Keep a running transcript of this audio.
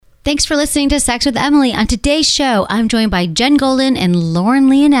Thanks for listening to Sex with Emily. On today's show, I'm joined by Jen Golden and Lauren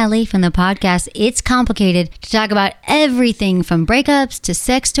Leonelli from the podcast It's Complicated to talk about everything from breakups to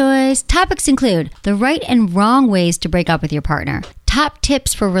sex toys. Topics include the right and wrong ways to break up with your partner, top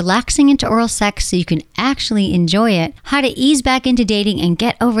tips for relaxing into oral sex so you can actually enjoy it, how to ease back into dating and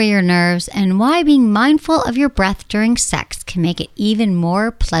get over your nerves, and why being mindful of your breath during sex can make it even more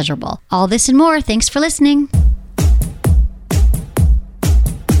pleasurable. All this and more. Thanks for listening.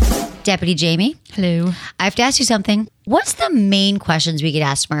 Deputy Jamie. Hello. I have to ask you something. What's the main questions we get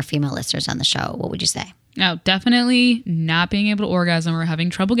asked from our female listeners on the show? What would you say? No, definitely not being able to orgasm or having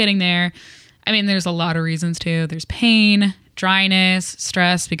trouble getting there. I mean, there's a lot of reasons too. There's pain, dryness,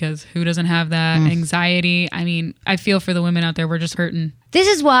 stress, because who doesn't have that? Anxiety. I mean, I feel for the women out there. We're just hurting. This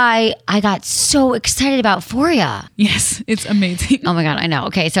is why I got so excited about Foria. Yes, it's amazing. Oh my God, I know.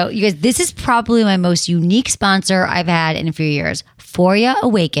 Okay, so you guys, this is probably my most unique sponsor I've had in a few years. Foria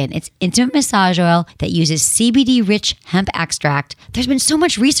Awaken. It's intimate massage oil that uses CBD-rich hemp extract. There's been so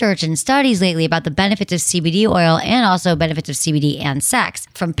much research and studies lately about the benefits of CBD oil and also benefits of CBD and sex.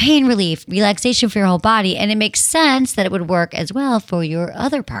 From pain relief, relaxation for your whole body, and it makes sense that it would work as well for your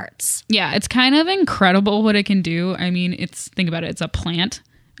other parts. Yeah, it's kind of incredible what it can do. I mean, think about it. It's a plant,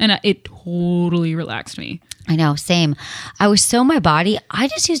 and it totally relaxed me. I know, same. I was so my body, I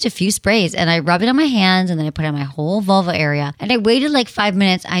just used a few sprays and I rubbed it on my hands and then I put it on my whole vulva area. And I waited like 5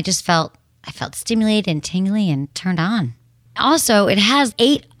 minutes. I felt stimulated and tingly and turned on. Also, it has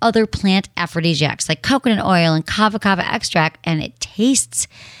 8 other plant aphrodisiacs like coconut oil and kava extract, and it tastes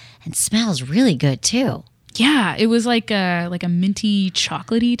and smells really good too. Yeah, it was like a minty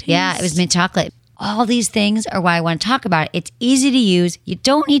chocolatey taste. Yeah, it was mint chocolate. All these things are why I want to talk about it. It's easy to use. You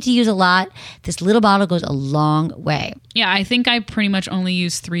don't need to use a lot. This little bottle goes a long way. Yeah, I think I pretty much only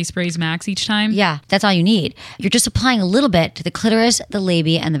use 3 sprays max each time. Yeah, that's all you need. You're just applying a little bit to the clitoris, the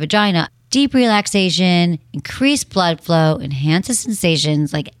labia, and the vagina. Deep relaxation, increased blood flow, enhances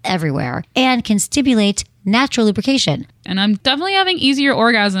sensations like everywhere, and can stimulate natural lubrication. And I'm definitely having easier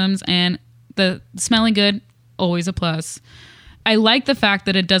orgasms, and the smelling good, always a plus. I like the fact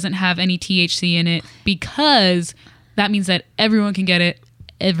that it doesn't have any THC in it because that means that everyone can get it.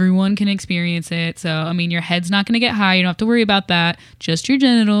 Everyone can experience it. So, I mean, your head's not going to get high. You don't have to worry about that. Just your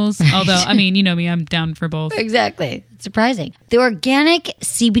genitals. Although, I mean, you know me, I'm down for both. Exactly. Surprising. The organic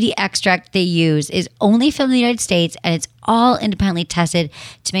CBD extract they use is only from the United States, and it's all independently tested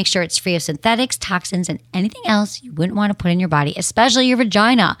to make sure it's free of synthetics, toxins, and anything else you wouldn't want to put in your body, especially your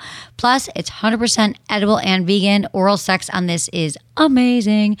vagina. Plus, it's 100% edible and vegan. Oral sex on this is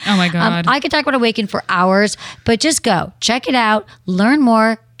amazing. Oh my God. I could talk about Awaken for hours, but just go. Check it out. Learn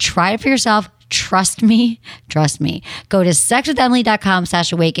more. Try it for yourself. Trust me. Go to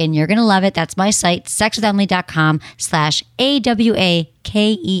sexwithemily.com/awaken. You're going to love it. That's my site,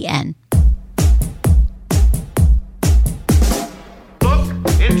 sexwithemily.com/AWAKEN. Look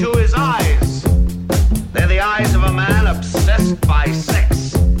into his eyes. They're the eyes of a man obsessed by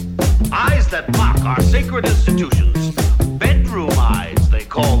sex. Eyes that mock our sacred institutions. Bedroom eyes, they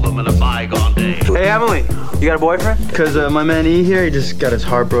call them in a bygone day. Hey, Emily, you got a boyfriend? Because my man E here, he just got his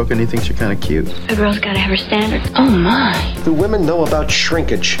heart broken. He thinks you're kind of cute. A girl's gotta have her standards. Oh my. Do women know about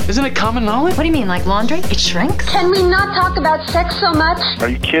shrinkage? Isn't it common knowledge? What do you mean, like laundry? It shrinks? Can we not talk about sex so much? Are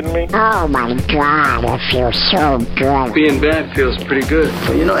you kidding me? Oh my God, it feels so good. Being bad feels pretty good.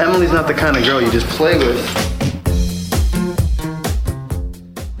 But you know, Emily's not the kind of girl you just play with.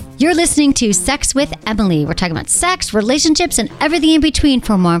 You're listening to Sex with Emily. We're talking about sex, relationships, and everything in between.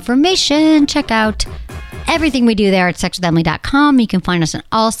 For more information, check out everything we do there at sexwithemily.com. You can find us on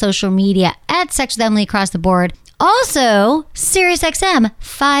all social media at Sex with Emily across the board. Also, SiriusXM,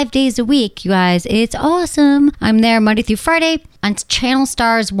 5 days a week, you guys. It's awesome. I'm there Monday through Friday on Channel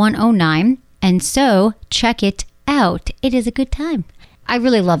Stars 109. And so check it out. It is a good time. I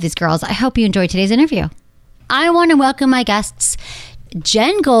really love these girls. I hope you enjoyed today's interview. I want to welcome my guests,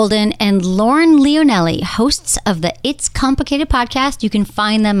 Jen Golden and Lauren Leonelli, hosts of the It's Complicated podcast. You can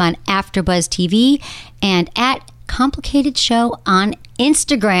find them on AfterBuzz TV and at Complicated Show on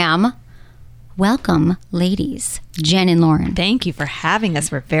Instagram. Welcome, ladies, Jen and Lauren. Thank you for having us.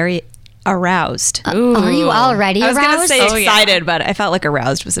 We're very aroused. Are you already aroused? I was going to say excited, but I felt like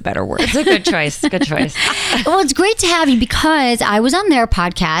aroused was a better word. It's a good choice. Good choice. Well, it's great to have you because I was on their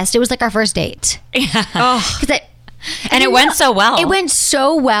podcast. It was like our first date. Yeah. And it went so well. It went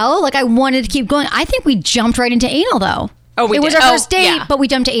so well. Like I wanted to keep going. I think we jumped right into anal though. Oh, it was our first date, but we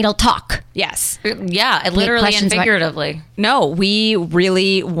jumped to anal talk. Yes. Yeah, literally and figuratively. No, we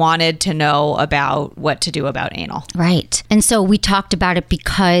really wanted to know about what to do about anal. Right. And so we talked about it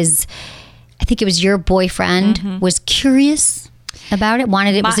because I think it was your boyfriend was curious. about it?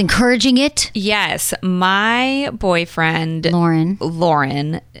 Was encouraging it? Yes. My boyfriend,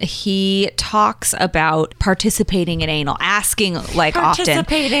 Lauren, he talks about participating in anal, asking like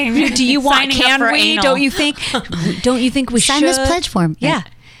participating. Often. Do you want, can we? Anal. Don't you think we should? Sign this pledge form. Yeah.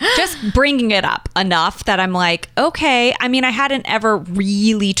 Just bringing it up enough that I'm like, okay. I mean, I hadn't ever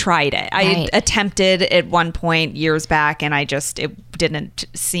really tried it. I attempted at one point years back, and it didn't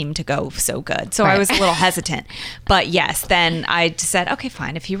seem to go so good. So I was a little hesitant. But yes, then I said, okay,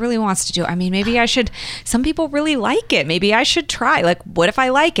 fine. If he really wants to do it, I mean, maybe I should. Some people really like it. Maybe I should try. Like, what if I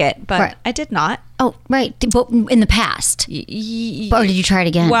like it? But I did not. Oh, right. But in the past. Or did you try it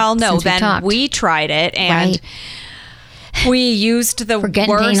again? Well, no. Then we tried it, and we used the worst.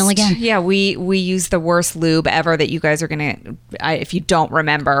 Anal again. Yeah, we used the worst lube ever that you guys are gonna. If you don't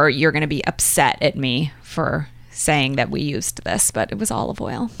remember, you're gonna be upset at me for saying that we used this, but it was olive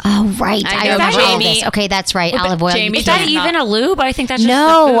oil. Oh, right. I remember all this. Okay, that's right. Olive oil. Jamie, is that even a lube? I think that's just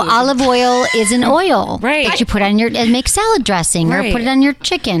no. Olive oil is an oil, right? That you put on and make salad dressing, or put it on your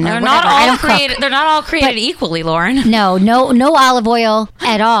chicken. They're or not whatever. all created. They're not all created equally, Lauren. No olive oil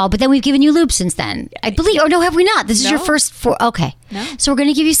at all. But then we've given you lube since then, I believe. Or no, have we not? This is your first four. Okay, no. So we're going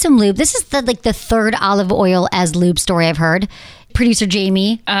to give you some lube. This is the third olive oil as lube story I've heard. Producer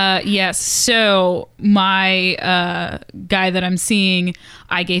Jamie. Yes. So my guy that I'm seeing,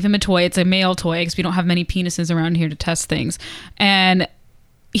 I gave him a toy. It's a male toy because we don't have many penises around here to test things. And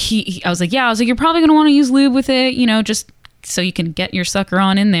I was like, you're probably going to want to use lube with it, just so you can get your sucker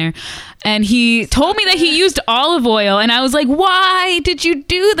on in there. And he told me that he used olive oil, and I was like, why did you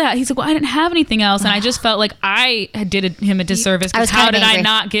do that? He's like, well, I didn't have anything else. And I just felt like I did him a disservice because how did I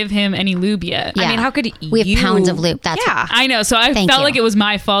not give him any lube yet? Yeah. I mean, how could we have pounds of lube? That's I know. So I felt like it was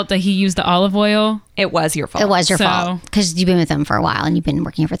my fault that he used the olive oil. It was your fault. It was your fault because you've been with him for a while and you've been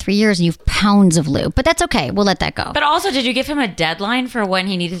working here for 3 years and you've pounds of lube. But that's okay. We'll let that go. But also, did you give him a deadline for when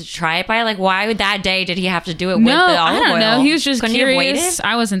he needed to try it by? Like, why would that day did he have to do it with the olive oil? I don't know. He was just Couldn't curious.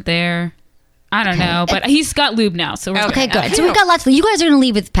 I wasn't there. I don't know, but he's got lube now, so we're okay. Good. So we've got lots of. You guys are going to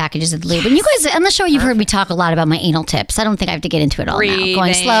leave with packages of lube, and you guys on the show, you've heard me talk a lot about my anal tips. I don't think I have to get into it all now.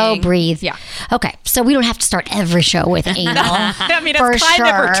 Going slow, breathe. Yeah. Okay, so we don't have to start every show with anal. I mean, it's kind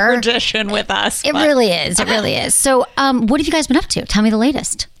of a tradition with us. It really is. It really is. So, what have you guys been up to? Tell me the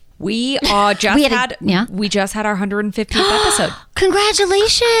latest. We just had our 150th episode.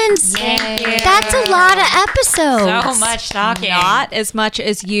 Congratulations! Yay. That's a lot of episodes. So much talking. Not as much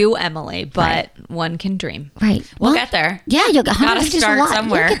as you, Emily, but one can dream. Right. We'll get there. Yeah, you'll get gotta start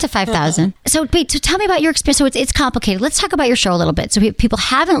somewhere. You'll get to 5,000. So tell me about your experience. So it's complicated. Let's talk about your show a little bit. So people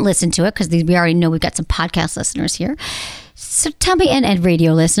haven't listened to it because we already know we've got some podcast listeners here. So tell me, and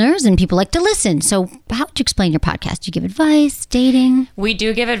radio listeners, and people like to listen. So how would you explain your podcast? Do you give advice, dating? We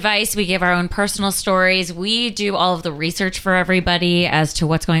do give advice. We give our own personal stories. We do all of the research for everybody as to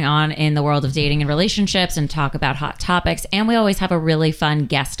what's going on in the world of dating and relationships and talk about hot topics. And we always have a really fun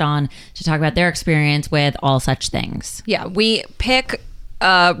guest on to talk about their experience with all such things. Yeah, we pick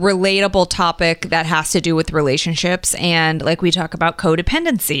a relatable topic that has to do with relationships, and like we talk about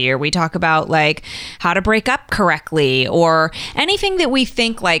codependency, or we talk about like how to break up correctly, or anything that we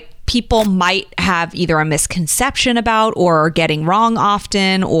think like people might have either a misconception about or are getting wrong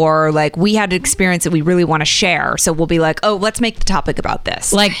often, or like we had an experience that we really want to share. So we'll be like, oh, let's make the topic about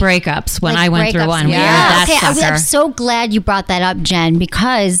this. Like breakups. When I went through one. Yeah. Okay, I'm so glad you brought that up, Jen,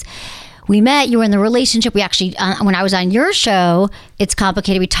 because we met, you were in the relationship. We actually, when I was on your show, It's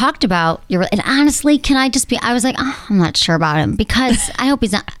Complicated, we talked about and honestly, can I just be, I was like, I'm not sure about him because I hope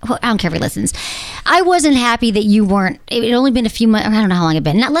he's not, I don't care if he listens. I wasn't happy that you weren't, it had only been a few months, I don't know how long it had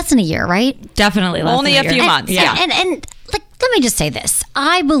been, not less than a year, right? Definitely less only than a few months. Yeah. And like, let me just say this.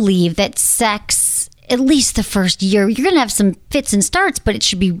 I believe that sex, at least the first year, you're going to have some fits and starts, but it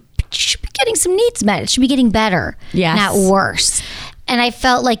should be getting some needs met. It should be getting better, not worse. And I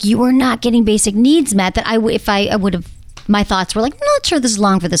felt like you were not getting basic needs met. That if I would have, my thoughts were like, not sure this is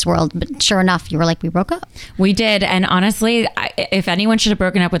long for this world. But sure enough, you were like, we broke up. We did. And honestly, if anyone should have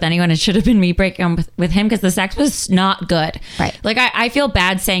broken up with anyone, it should have been me breaking up with him because the sex was not good. Right. Like, I feel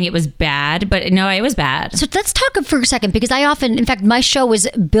bad saying it was bad, but no, it was bad. So let's talk for a second, because I often, in fact, my show was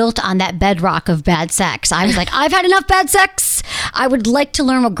built on that bedrock of bad sex. I was like, I've had enough bad sex. I would like to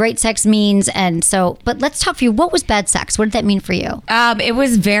learn what great sex means. And so, but let's talk for you. What was bad sex? What did that mean for you? It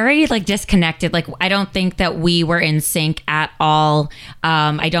was very like disconnected. Like, I don't think that we were in sync at all.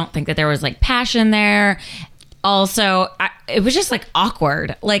 I don't think that there was like passion there. Also, it was just like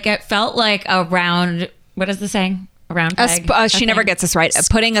awkward. Like, it felt like around, what is the saying? A round A peg. she never gets this right.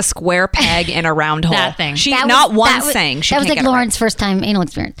 Putting a square peg in a round hole. That thing. She's That not was- one that was- saying she That was can't like get Lauren's first time anal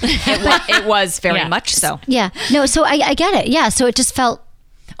experience. it was very Yeah. much so. Yeah. No, so I get it. Yeah. So it just felt,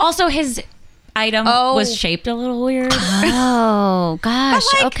 Also, his item was shaped a little weird. oh, gosh.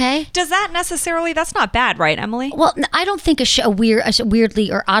 Like, okay. Does that necessarily? That's not bad, right, Emily? Well, I don't think a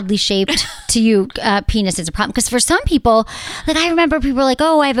weirdly or oddly shaped to you penis is a problem. Because for some people, like I remember people were like,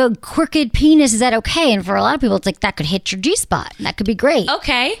 oh, I have a crooked penis. Is that okay? And for a lot of people, it's like that could hit your G-spot. That could be great.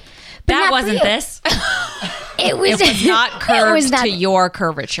 Okay. But not That for wasn't you. this. It was, It was not curved was not- to your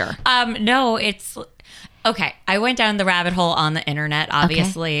curvature. No, it's okay. I went down the rabbit hole on the internet,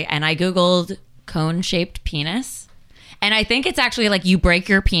 obviously, and I Googled cone-shaped penis. And I think it's actually like you break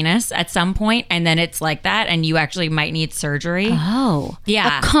your penis at some point and then it's like that and you actually might need surgery. Oh.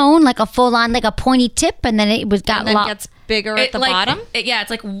 Yeah. A cone, like a full on, like a pointy tip, and then it was got And then locked. gets bigger at It, the like, bottom. Yeah, it's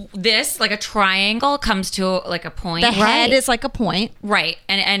like this, like a triangle comes to like a point. The head Right. is like a point. Right.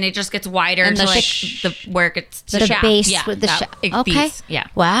 And it just gets wider And to the like sh- the where it gets the shaft. base Yeah, with the that- shaft. it Okay. beats. Yeah.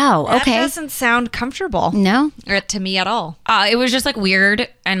 Wow. That Okay. doesn't sound comfortable. No. Or to me at all. It was just like weird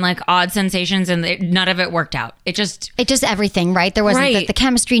and like odd sensations and none of it worked out. It just It just everything, right? There wasn't Right. the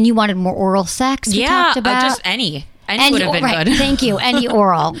chemistry, and you wanted more oral sex. We talked about just any would have been right, good. Thank you. Any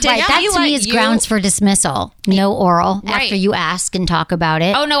oral. right. yeah, That you to me let is you- grounds for dismissal. No oral Right. after you ask and talk about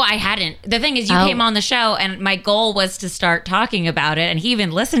it. Oh no, I hadn't. The thing is, you Oh. came on the show, and my goal was to start talking about it. And he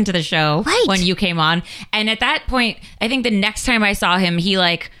even listened to the show Right. when you came on. And at that point, I think the next time I saw him, he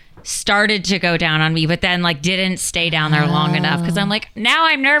like started to go down on me, but then like didn't stay down there long enough because I'm like, now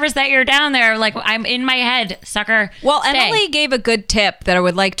I'm nervous that you're down there. Like I'm in my head, sucker. Well, stay. Emily gave a good tip that I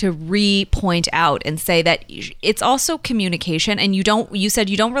would like to re-point out and say that it's also communication. And you said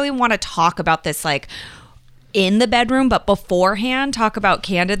you don't really want to talk about this like in the bedroom, but beforehand talk about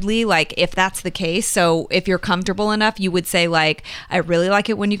candidly, like if that's the case. So if you're comfortable enough, you would say like, I really like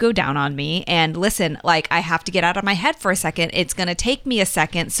it when you go down on me, and listen, like I have to get out of my head for a second. It's going to take me a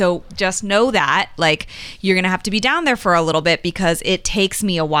second. So just know that like you're going to have to be down there for a little bit because it takes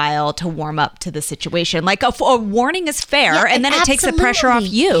me a while to warm up to the situation. Like a warning is fair. Yeah, and then it takes the pressure off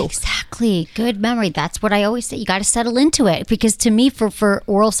absolutely. you. Exactly. Good memory. That's what I always say. You got to settle into it because to me, for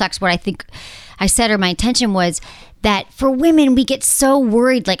oral sex, what I think I said or my intention was that for women, we get so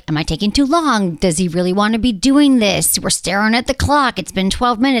worried. Like, am I taking too long? Does he really want to be doing this? We're staring at the clock. It's been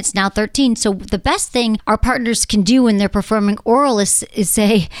 12 minutes, now 13. So the best thing our partners can do when they're performing oral is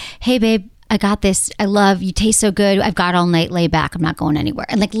say, hey, babe, I got this. I love you. Taste so good. I've got all night. Lay back. I'm not going anywhere.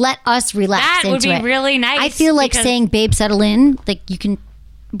 And like, let us relax That into would be it. really nice I feel like because- saying, babe, settle in. Like you can,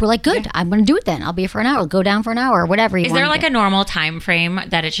 we're like, good. I'm going to do it then. I'll be here for an hour. Go down for an hour or whatever you Is want there to like do. a normal time frame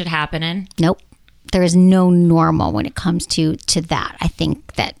that it should happen in? Nope. There is no normal when it comes to that. I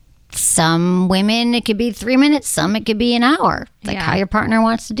think that some women, it could be 3 minutes. Some, it could be an hour. Like Yeah. how your partner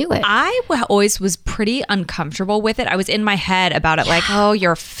wants to do it. Always was pretty uncomfortable with it. I was in my head about it, like, oh,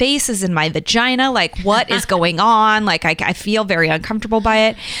 your face is in my vagina. Like, what is going on? Like, I feel very uncomfortable by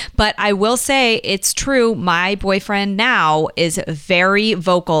it. But I will say it's true. My boyfriend now is very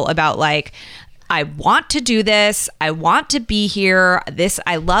vocal about like, I want to do this. I want to be here.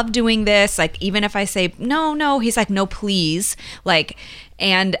 I love doing this. Like, even if I say, no, he's like, no, please. Like,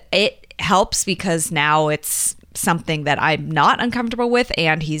 and it helps because now it's something that I'm not uncomfortable with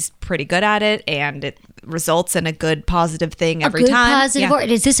and he's pretty good at it and it results in a good positive thing every a good time. positive Yeah. or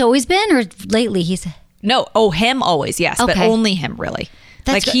has this always been or lately he's No, him always, yes, but Okay. only him really.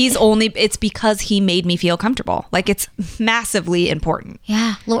 That's like good. it's because he made me feel comfortable. Like it's massively important.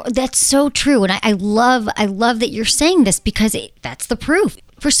 yeah, that's so true. And I love that you're saying this because that's the proof.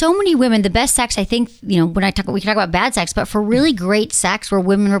 For so many women, the best sex, I think, when we can talk about bad sex, but for really great sex where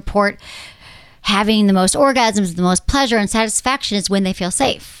women report having the most orgasms, the most pleasure and satisfaction is when they feel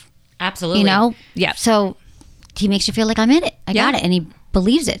safe. Absolutely. Yeah. So he makes you feel like I'm in it. I got Yeah. it. And he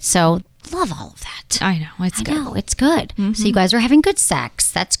believes it. So love all of that. I know, it's good. know, it's good. So you guys are having good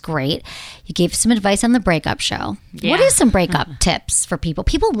sex. That's great. You gave some advice on the breakup show. What is some breakup tips for people?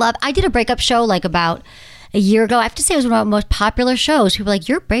 People love, I did a breakup show like about a year ago. I have to say it was one of the most popular shows. People were like,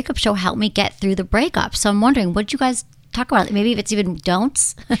 your breakup show helped me get through the breakup. So I'm wondering, what did you guys talk about? Maybe if it's even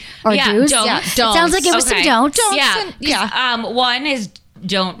don'ts or Yeah, do's. don'ts. It sounds like it was some Okay. don'ts. Yeah. One is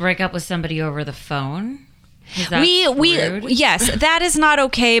don't break up with somebody over the phone. We rude? yes, that is not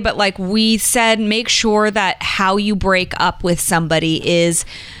okay, but like we said, make sure that how you break up with somebody is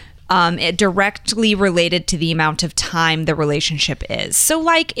it directly related to the amount of time the relationship is. So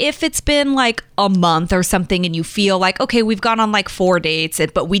like if it's been like a month or something and you feel like, okay, we've gone on like 4 dates,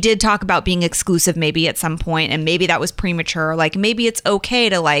 but we did talk about being exclusive maybe at some point, and maybe that was premature. Like maybe it's okay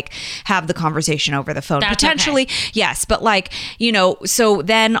to like have the conversation over the phone. That's potentially, okay. yes. But like, you know, so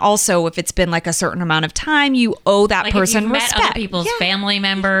then also if it's been like a certain amount of time, you owe that like person if you've respect. met other people's family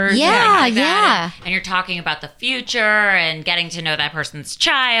members. Yeah, and things like yeah. that, and you're talking about the future and getting to know that person's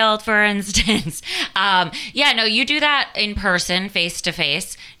child, for instance. No, you do that in person, face to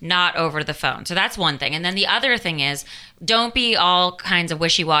face, not over the phone. So that's one thing. And then the other thing is, don't be all kinds of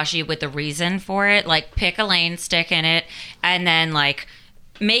wishy-washy with the reason for it. Like pick a lane, stick in it, and then like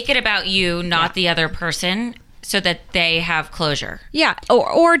make it about you, not the other person, so that they have closure. Yeah.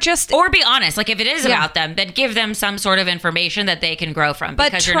 Or just... Or be honest. Like if it is about them, then give them some sort of information that they can grow from,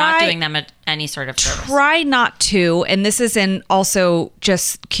 because you're not doing them any sort of service. Try not to, and this is in also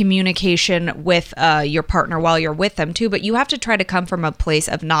just communication with your partner while you're with them too, but you have to try to come from a place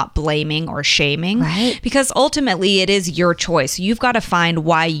of not blaming or shaming. Right. Because ultimately it is your choice. You've got to find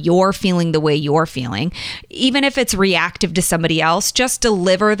why you're feeling the way you're feeling. Even if it's reactive to somebody else, just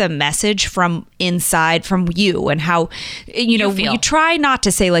deliver the message from inside, from you, and how, you know, feel. you try not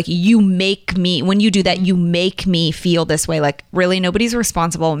to say like, you make me, when you do that, you make me feel this way. Like really nobody's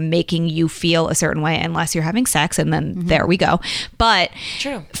responsible making you feel a certain way unless you're having sex, and then there we go. But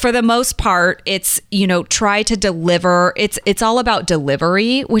True. For the most part, it's, you know, try to deliver. It's all about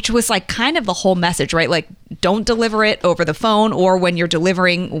delivery, which was like kind of the whole message, right? Like don't deliver it over the phone, or when you're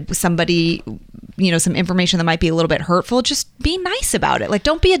delivering somebody, you know, some information that might be a little bit hurtful, just be nice about it. Like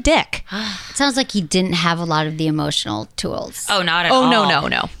don't be a dick. It sounds like he didn't have a lot of the emotional tools. Oh, not at all.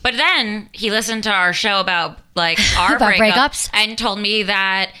 No. But then he listened to our show about like our About breakups breakups? and told me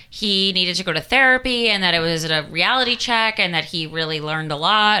that he needed to go to therapy, and that it was a reality check, and that he really learned a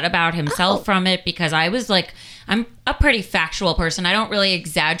lot about himself from it, because I was like, I'm a pretty factual person. I don't really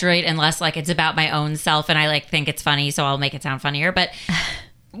exaggerate unless like it's about my own self and I like think it's funny, so I'll make it sound funnier. But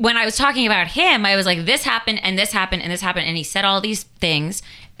when I was talking about him, I was like, this happened and this happened and this happened, and he said all these things,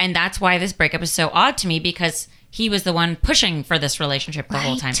 and that's why this breakup is so odd to me, because he was the one pushing for this relationship the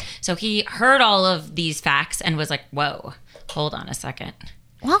whole time. So he heard all of these facts and was like, whoa, hold on a second.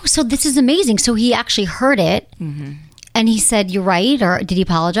 Wow, so this is amazing. So he actually heard it, and he said, "You're right," or did he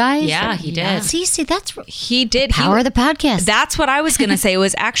apologize? Yeah, he did. See, that's He did. power of the podcast. That's what I was going to say. It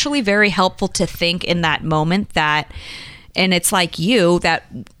was actually very helpful to think in that moment that, and it's like you, that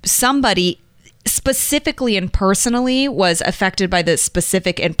somebody specifically and personally was affected by the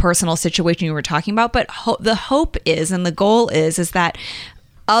specific and personal situation you were talking about. But the hope is, and the goal is that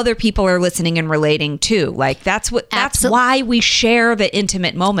other people are listening and relating too. Like that's why we share the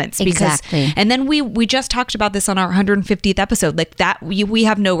intimate moments. Because, Exactly. And then we just talked about this on our 150th episode. Like that, we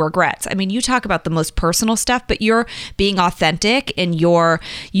have no regrets. I mean, you talk about the most personal stuff, but you're being authentic, and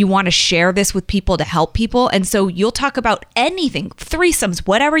you want to share this with people to help people. And so you'll talk about anything, threesomes,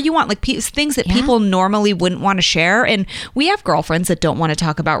 whatever you want, like things that people normally wouldn't want to share. And we have girlfriends that don't want to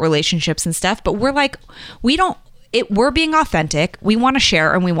talk about relationships and stuff, but we're like, we're being authentic. We want to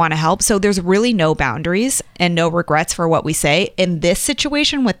share and we want to help. So there's really no boundaries and no regrets for what we say. In this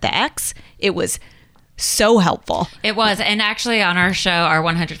situation with the ex, it was so helpful. It was. And actually on our show, our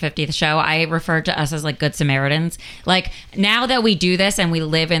 150th show, I referred to us as like good Samaritans. Like now that we do this and we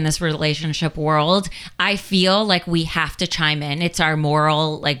live in this relationship world, I feel like we have to chime in. It's our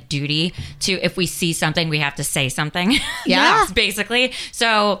moral like duty to, if we see something, we have to say something. Yeah. Basically.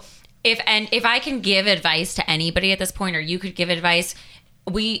 So if I can give advice to anybody at this point, or you could give advice,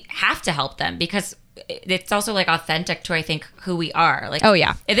 we have to help them, because it's also like authentic to, I think, who we are. Like, oh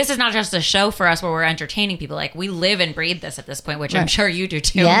yeah, this is not just a show for us where we're entertaining people. Like we live and breathe this at this point, which I'm sure you do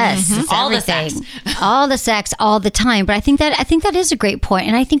too. Yes, it's all everything. the sex, all the sex, all the time. But I think that is a great point,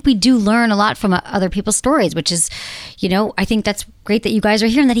 and I think we do learn a lot from other people's stories, which is, you know, I think that's great that you guys are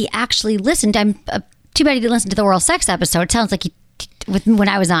here and that he actually listened. I'm too bad he didn't listen to the oral sex episode. It sounds like he. When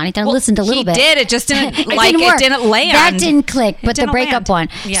I was on, he listened a little bit. He did. It just didn't it didn't land. That didn't click. But the breakup one.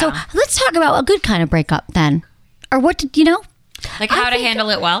 Yeah. So let's talk about a good kind of breakup then, or what did you know? like how to handle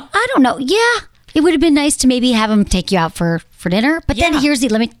it well. I don't know. Yeah, it would have been nice to maybe have him take you out for dinner. But then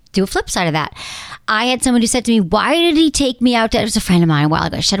let me do a flip side of that. I had someone who said to me, "Why did he take me out to?" It was a friend of mine a while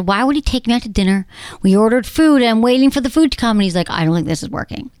ago. She said, "Why would he take me out to dinner? We ordered food and I'm waiting for the food to come." And he's like, "I don't think this is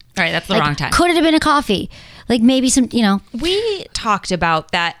working." All right, that's the wrong time. Could it have been a coffee? Like maybe some, you know. We talked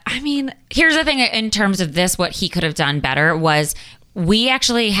about that. I mean, Here's the thing in terms of this, what he could have done better was, we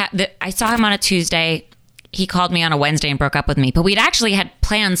actually I saw him on a Tuesday. he called me on a Wednesday and broke up with me, but we'd actually had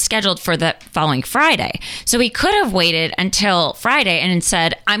plans scheduled for the following Friday. So he could have waited until Friday and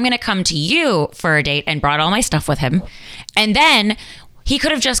said, I'm going to come to you for a date, and brought all my stuff with him. And then he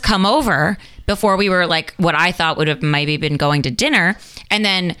could have just come over before we were like what I thought would have maybe been going to dinner, and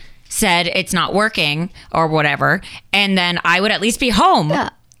then said it's not working or whatever. And then I would at least be home. Yeah.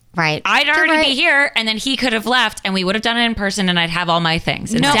 Right. I'd already be here, and then he could have left, and we would have done it in person, and I'd have all my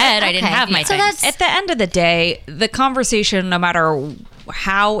things. Instead, I didn't have my things. At the end of the day, the conversation, no matter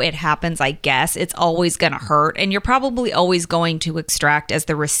how it happens, I guess, it's always going to hurt. And you're probably always going to extract, as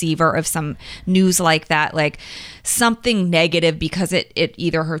the receiver of some news like that, like something negative, because it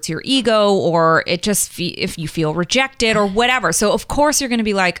either hurts your ego, or it just, if you feel rejected or whatever. So, of course, you're going to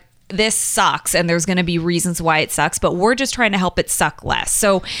be like, this sucks, and there's going to be reasons why it sucks, but we're just trying to help it suck less.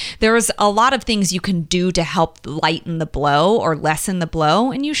 So there's a lot of things you can do to help lighten the blow or lessen the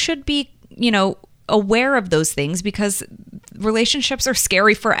blow, and you should be, aware of those things, because relationships are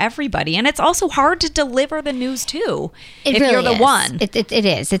scary for everybody, and it's also hard to deliver the news too. If really you're the is. one, it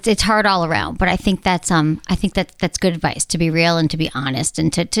is. It's hard all around. But I think that's that's good advice, to be real and to be honest,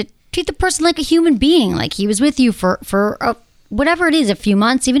 and to treat the person like a human being, like he was with you for whatever it is, a few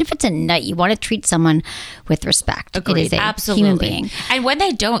months, even if it's a night. You want to treat someone with respect. Agreed. It is a Absolutely. human being. And when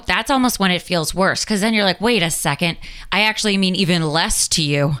they don't, that's almost when it feels worse, because then you're like, wait a second, I actually mean even less to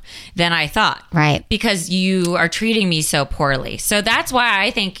you than I thought. Right. Because you are treating me so poorly. So that's why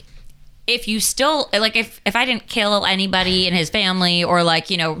I think if you still, like, if I didn't kill anybody in his family or, like,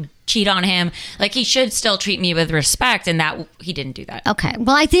 cheat on him, like, he should still treat me with respect, and that he didn't do that. Okay.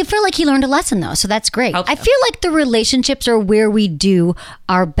 Well, I did feel like he learned a lesson, though, so that's great. Hope so. I feel like the relationships are where we do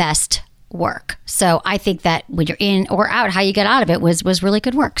our best work. So I think that when you're in or out, how you get out of it was really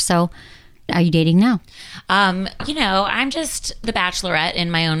good work. So are you dating now? I'm just the bachelorette in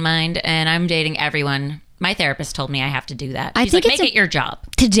my own mind, and I'm dating everyone. My therapist told me I have to do that. She's like, make it your job.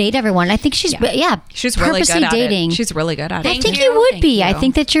 To date everyone. I think she's she's really good at dating. it. She's really good at it. I think you would be. I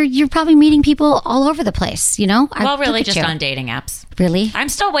think that you're probably meeting people all over the place, Well, really just on dating apps. Really? I'm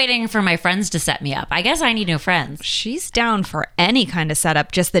still waiting for my friends to set me up. I guess I need new friends. She's down for any kind of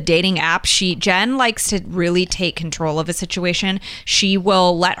setup. Just the dating app. Jen likes to really take control of a situation. She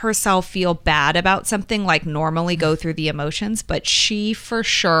will let herself feel bad about something, like normally go through the emotions, but she for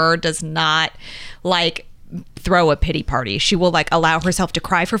sure does not like throw a pity party. She will like allow herself to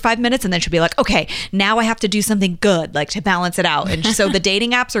cry for 5 minutes, and then she'll be like, okay, now I have to do something good, like to balance it out. And so the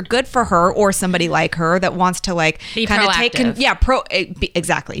dating apps are good for her, or somebody like her that wants to like be kind of take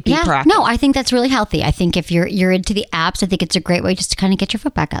exactly be proactive. No, I think that's really healthy. I think if you're into the apps, I think it's a great way just to kind of get your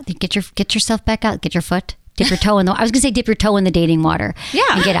foot back out. Get yourself back out. Get your foot. Dip your toe in the. I was gonna say dip your toe in the dating water. Yeah,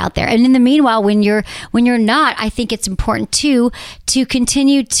 and get out there. And in the meanwhile, when you're not, I think it's important to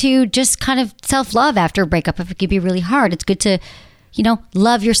continue to just kind of self-love after a breakup. If it could be really hard, it's good to,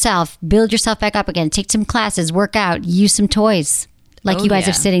 love yourself, build yourself back up again, take some classes, work out, use some toys. Like you guys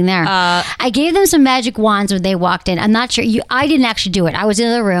are sitting there. I gave them some magic wands when they walked in. I'm not sure. I didn't actually do it. I was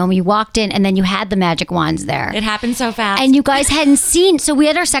in the room. You walked in, and then you had the magic wands there. It happened so fast. And you guys hadn't seen. So we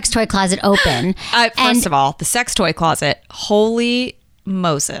had our sex toy closet open. First of all, the sex toy closet. Holy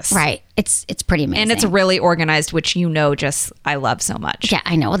Moses. Right. It's pretty amazing. And it's really organized, which just I love so much. Yeah,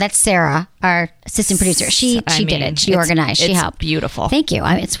 I know. Well, that's Sarah, our assistant producer. She did it. She organized. She helped. Beautiful. Thank you.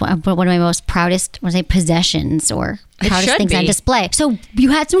 It's one of my most proudest, possessions or proudest things on display. So you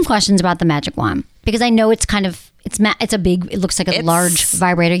had some questions about the magic wand, because I know it's kind of it's a big. It looks like a large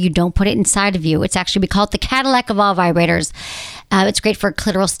vibrator. You don't put it inside of you. It's actually, we call it the Cadillac of all vibrators. It's great for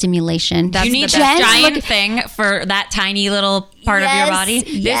clitoral stimulation. You need this giant thing for that tiny little part of your body.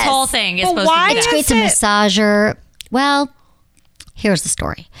 This whole thing is supposed to be that. It's great to massager. Well, here's the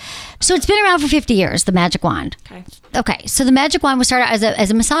story. So it's been around for 50 years, the magic wand. Okay. So the magic wand was started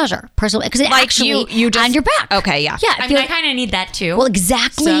as a massager, personally, because it actually you just on your back. Okay, yeah. Yeah. I kind of need that too. Well,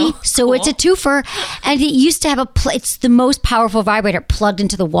 exactly. So cool. It's a twofer, and it used to have it's the most powerful vibrator plugged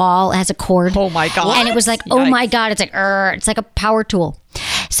into the wall. It has a cord. Oh my God. And it was like, oh my God, it's like a power tool.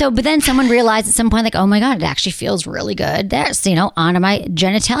 So, but then someone realized at some point, like, oh my God, it actually feels really good. There's, onto my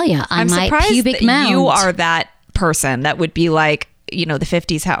genitalia, on my pubic mound. You are that person that would be like, the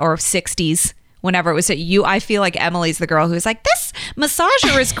 50s or 60s, whenever it was I feel like Emily's the girl who's like, this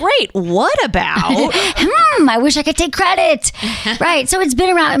massager is great. What about? I wish I could take credit. Right. So it's been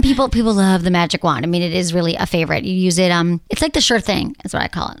around, and people love the magic wand. I mean, it is really a favorite. You use it. It's like the sure thing. That's what I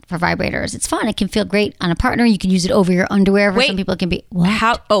call it for vibrators. It's fun. It can feel great on a partner. You can use it over your underwear. For some people, it can be what?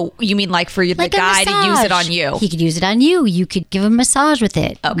 How? Oh, you mean like for the guy to use it on you? He could use it on you. You could give him a massage with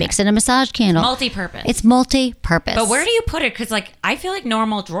it. Okay. Mix in a massage candle. Multi-purpose. It's multi-purpose. But where do you put it? Because I feel like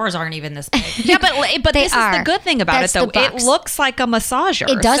normal drawers aren't even this big. Yeah, but They this is are. the good thing about That's it, though. the box. It looks like a massager.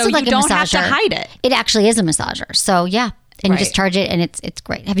 It does so look like you a massager. don't have to hide it. It actually is a massager. So yeah, and you just charge it, and it's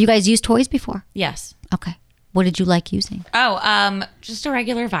great. Have you guys used toys before? Yes. Okay. What did you like using? Oh, just a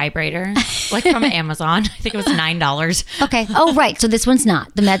regular vibrator, like from Amazon. I think it was $9. Okay. Oh, right. So this one's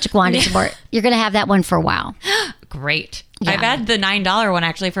not the magic wand. Is more. You're gonna have that one for a while. Great. Yeah. I've had the $9 one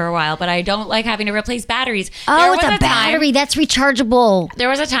actually for a while, but I don't like having to replace batteries. Oh, it's a battery. That's rechargeable. There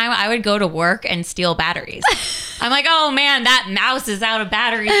was a time I would go to work and steal batteries. I'm like, oh man, that mouse is out of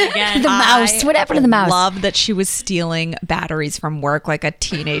batteries again. The mouse. What happened to the mouse? Love that she was stealing batteries from work like a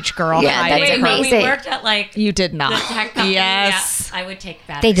teenage girl. Yeah, that's Wait, when amazing. we worked at like You did not. the tech company, Yes. yeah, I would take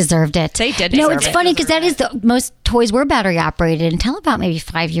batteries. They deserved it. They did No, deserve it's it. funny because that is the most toys were battery operated until about maybe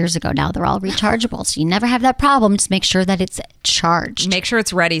 5 years ago. Now they're all rechargeable, so you never have that problem. Just make sure that it's charged. Make sure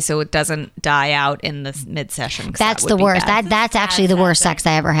it's ready so it doesn't die out in the mid-session. 'cause That's that the would be worst. bad. That's actually the worst sex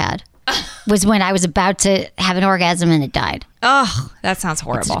I ever had. Was when I was about to have an orgasm and it died. Oh, that sounds It's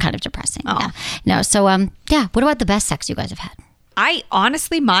horrible. kind of depressing. Yeah. No. So yeah. What about the best sex you guys have had? I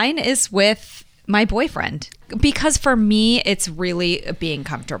honestly, mine is with my boyfriend because for me, it's really being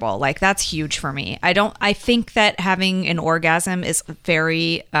comfortable. Like that's huge for me. I think that having an orgasm is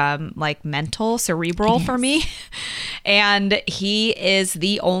very like mental, cerebral for me. And he is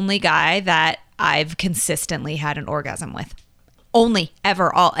the only guy that I've consistently had an orgasm with. Only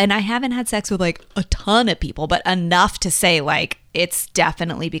ever all. And I haven't had sex with like a ton of people, but enough to say like it's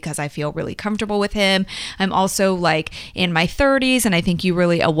definitely because I feel really comfortable with him. I'm also like in my 30s, and I think a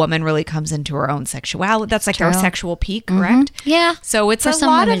woman really comes into her own sexuality. That's like our true. sexual peak, correct? Yeah. So it's For a some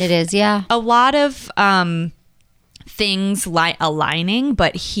lot women of it is. Yeah. a lot of things aligning,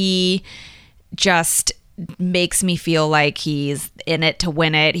 but he just makes me feel like he's in it to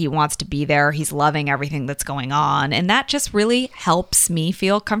win it. He wants to be there. He's loving everything that's going on. And that just really helps me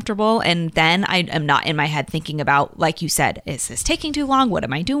feel comfortable. And then I am not in my head thinking about, like you said, is this taking too long? What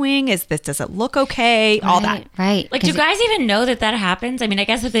am I doing? Does it look okay? All that. Right. Like, do guys even know that happens? I mean, I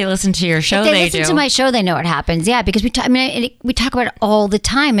guess if they listen to your show, If they they listen do. to my show, they know what happens. Yeah, because we talk about it all the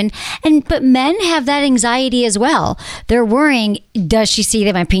time, but men have that anxiety as well. They're worrying: does she see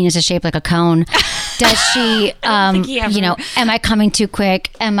that my penis is shaped like a cone? Does she, am I coming too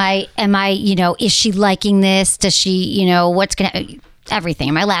quick? Am I, is she liking this? Does she, what's gonna? Everything.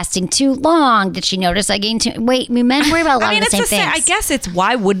 Am I lasting too long? Did she notice I gained too weight? Men worry about a lot of the same things. I guess it's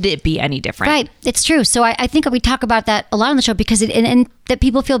why would it be any different? Right. It's true. So I think we talk about that a lot on the show because and that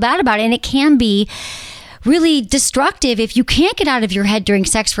people feel bad about it. And it can be really destructive if you can't get out of your head during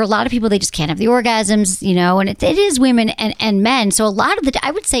sex. For a lot of people, they just can't have the orgasms, and it is women and men. So a lot of I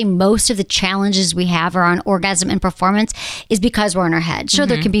would say most of the challenges we have around orgasm and performance is because we're in our head. Sure,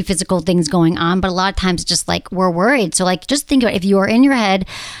 there can be physical things going on, but a lot of times it's just like we're worried. So like just think about if you are in your head,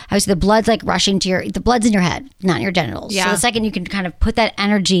 obviously the blood's like rushing to the blood's in your head, not in your genitals. Yeah. So the second you can kind of put that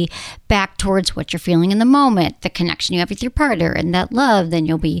energy back towards what you're feeling in the moment, the connection you have with your partner and that love, then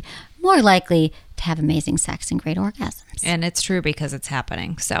you'll be more likely to have amazing sex and great orgasms. And it's true because it's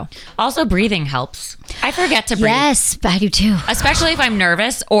happening. So Also, breathing helps. I forget to breathe. Yes, I do too. Especially if I'm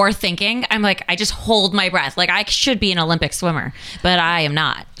nervous or thinking, I'm like, I just hold my breath. Like I should be an Olympic swimmer, but I am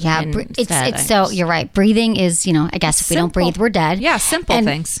not. Yeah, Instead, it's so you're right. Breathing is, I guess if we don't Simple. breathe, we're dead. Yeah, simple And-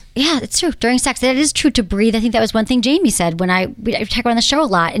 things. Yeah, it's true. During sex, that is true to breathe. I think that was one thing Jamie said when I talk about on the show a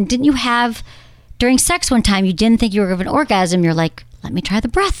lot. And didn't you have during sex one time you didn't think you were going to have an orgasm? You're like, let me try the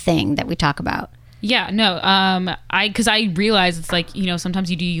breath thing that we talk about. Yeah, no, because I realize it's like, sometimes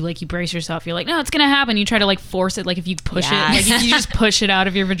you brace yourself. You're like, no, it's going to happen. You try to like force it. Like if you push it, like if you just push it out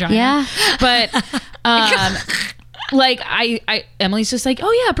of your vagina. Yeah. But, like Emily's just like,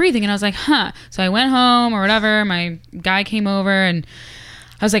 oh yeah, breathing. And I was like, huh. So I went home or whatever. My guy came over and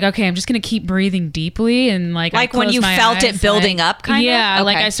I was like, okay, I'm just going to keep breathing deeply. And like I when closed you my felt eyes, it building up kind of? Yeah.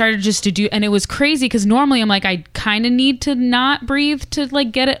 Like Okay. I started just to do, and it was crazy because normally I'm like, I kind of need to not breathe to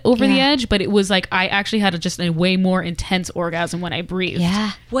like get it over the edge. But it was like, I actually had just a way more intense orgasm when I breathed.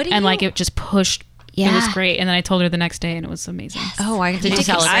 Yeah. Like it just pushed. It was Yeah. great. And then I told her the next day and it was amazing. Oh, I Did you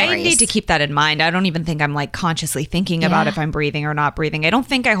tell us I stories? need to keep that in mind. I don't even think I'm like consciously thinking about if I'm breathing or not breathing. I don't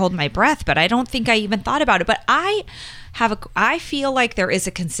think I hold my breath, but I don't think I even thought about it. But I feel like there is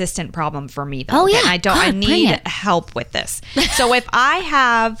a consistent problem for me though. Oh, yeah. And I God, bring need it. help with this. So if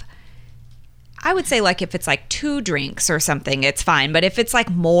I would say like if it's like 2 drinks or something, it's fine. But if it's like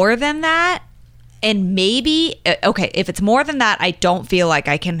more than that, and maybe, if it's more than that, I don't feel like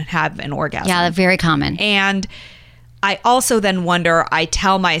I can have an orgasm. Yeah, very common. And I also then wonder, I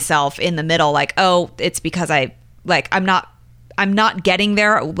tell myself in the middle, like, oh, it's because I'm I'm not getting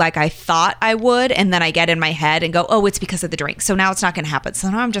there like I thought I would, and then I get in my head and go, oh, it's because of the drink, so now it's not going to happen.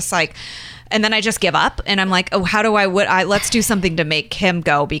 So now I'm just like, and then I just give up, and I'm like, oh, how do I let's do something to make him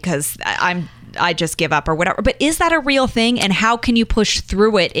go, because I just give up or whatever. But is that a real thing? And how can you push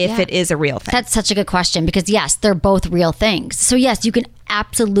through it if it is a real thing? That's such a good question, because yes, they're both real things. So yes, you can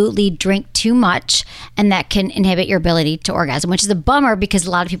absolutely drink too much, and that can inhibit your ability to orgasm, which is a bummer, because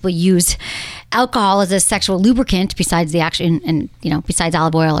a lot of people use alcohol as a sexual lubricant besides the action, and besides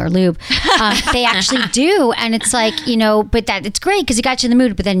olive oil or lube. They actually do. And it's like, but that it's great because it got you in the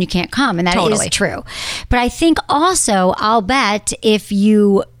mood, but then you can't come. And that is true. But I think also, I'll bet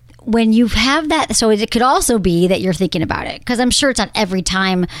when you have that, so it could also be that you're thinking about it, because I'm sure it's not every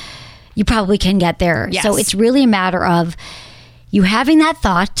time you probably can get there. Yes. So it's really a matter of you having that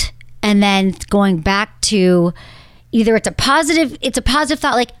thought and then going back to either it's a positive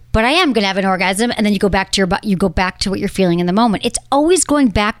thought, like, but I am going to have an orgasm, and then you go back to what you're feeling in the moment. It's always going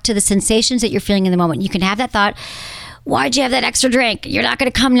back to the sensations that you're feeling in the moment. You can have that thought, why'd you have that extra drink? You're not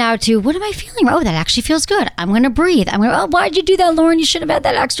going to come now to, what am I feeling? Oh, that actually feels good. I'm going to breathe. Why'd you do that, Lauren? You should have had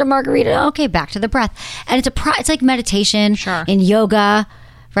that extra margarita. Okay, back to the breath. And it's like meditation and yoga.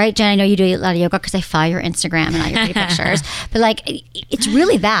 Right, Jen? I know you do a lot of yoga because I follow your Instagram and all your pretty pictures. But like, it's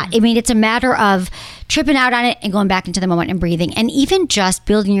really that. I mean, it's a matter of tripping out on it and going back into the moment and breathing, and even just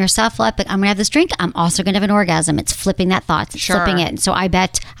building yourself up. Like, I'm gonna have this drink. I'm also gonna have an orgasm. It's flipping that thought, it's flipping it. And so I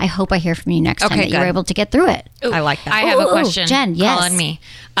hope I hear from you next time that you're able to get through it. Ooh, I like that. I have a question, Jen. Yes, call on me.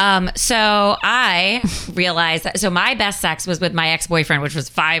 So I realized that. So my best sex was with my ex-boyfriend, which was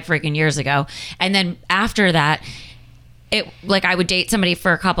 5 freaking years ago, and then after that, I would date somebody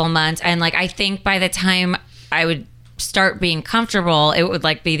for a couple months, and I think by the time I would start being comfortable, it would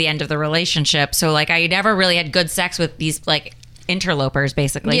be the end of the relationship. So I never really had good sex with these interlopers,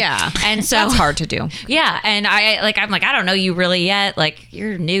 basically. Yeah. And so that's hard to do. Yeah. And I'm I don't know you really yet.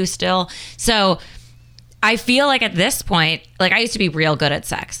 You're new still. So I feel like at this point, I used to be real good at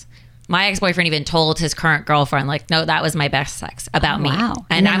sex. My ex-boyfriend even told his current girlfriend, no, that was my best sex about me. Wow.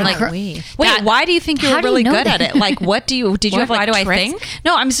 And I'm wait, why do you think you were really good at it? What did you have why do tricks? I think?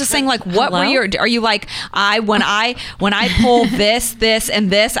 No, I'm just saying, what were your, are you when I pull this and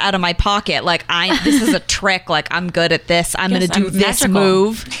this out of my pocket, this is a trick, I'm good at this. I'm going to do this magical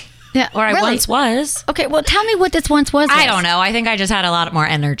move. Yeah, or I once was. Okay, well, tell me what this once was. I don't know. I think I just had a lot more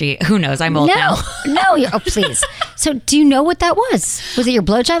energy. Who knows? I'm old now. Oh, please. So, do you know what that was? Was it your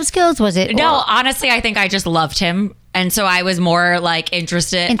blowjob skills? Was it? No, honestly, I think I just loved him, and so I was more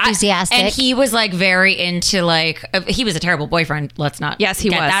entristic, enthusiastic, and he was very into he was a terrible boyfriend. Let's not. Yes, he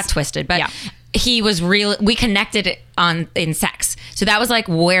get was that twisted, but. Yeah. He was real. We connected in sex, so that was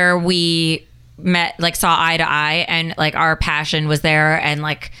where we met, saw eye to eye, and our passion was there, and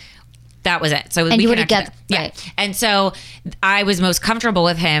that was it. So we connected. Right. And so I was most comfortable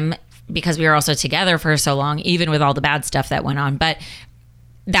with him because we were also together for so long, even with all the bad stuff that went on. But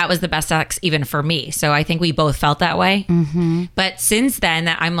that was the best sex even for me. So I think we both felt that way. Mm-hmm. But since then,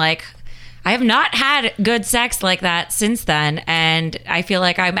 I'm I have not had good sex like that since then. And I feel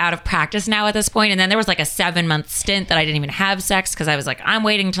like I'm out of practice now at this point. And then there was a 7-month stint that I didn't even have sex because I was I'm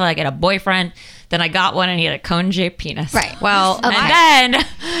waiting until I get a boyfriend. Then I got one and he had a cone-shaped penis. Right. Well, and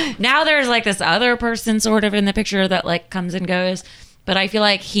then now there's this other person sort of in the picture that comes and goes. But I feel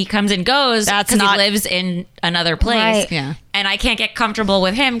like he comes and goes because he lives in another place. Right. Yeah. And I can't get comfortable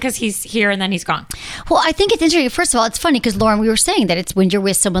with him because he's here and then he's gone. Well, I think it's interesting. First of all, it's funny because, Lauren, we were saying that it's when you're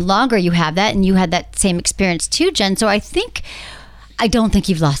with someone longer, you have that, and you had that same experience too, Jen. So I don't think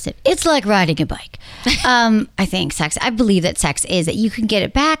you've lost it. It's like riding a bike. I think I believe that sex is that you can get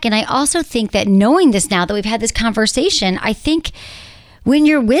it back. And I also think that knowing this now that we've had this conversation, I think when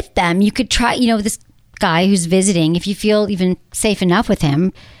you're with them, you could try, this guy who's visiting, if you feel even safe enough with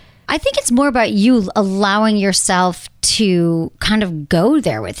him, I think it's more about you allowing yourself to kind of go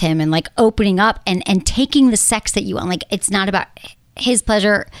there with him and opening up and taking the sex that you want. It's not about his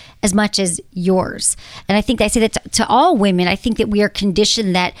pleasure as much as yours. And I think I say that to all women. I think that we are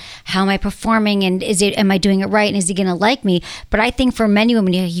conditioned that how am I performing and am I doing it right and is he going to like me? But I think for many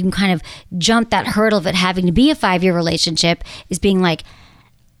women, you can kind of jump that hurdle of it having to be a 5-year relationship is being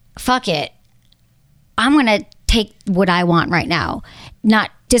fuck it. I'm going to take what I want right now. Not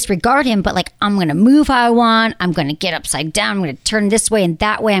disregard him, but I'm going to move how I want. I'm going to get upside down. I'm going to turn this way and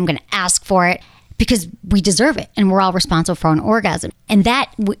that way. I'm going to ask for it because we deserve it. And we're all responsible for an orgasm. And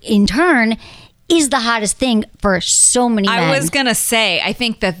that in turn is the hottest thing for so many men. I was going to say, I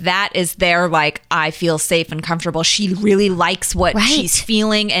think that is their, I feel safe and comfortable. She really likes what she's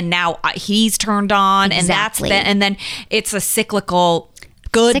feeling. And now he's turned on. Exactly. And then it's a cyclical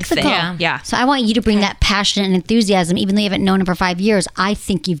good 6 thing. ago. Yeah. So I want you to bring that passion and enthusiasm, even though you haven't known him for 5 years. I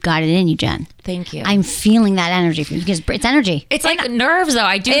think you've got it in you, Jen. Thank you. I'm feeling that energy from you because it's energy. It's like nerves, though.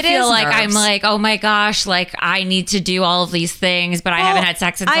 I do It feel is like I'm nerves. like, oh my gosh, like I need to do all of these things, but I haven't had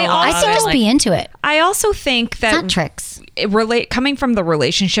sex in so long. I think just Like, be into it. I also think It's not that tricks. coming from the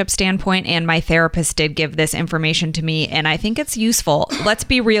relationship standpoint, and my therapist did give this information to me, and I think it's useful. Let's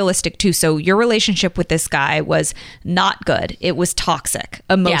be realistic too. So your relationship with this guy was not good. It was toxic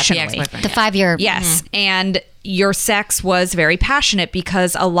emotionally. ex-boyfriend. The 5 year. Yes. And your sex was very passionate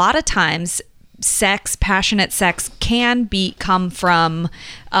because a lot of times passionate sex can come from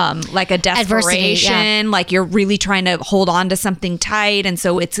like a desperation, Adversity, like you're really trying to hold on to something tight. And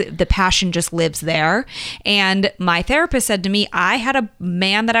so the passion just lives there. And my therapist said to me, I had a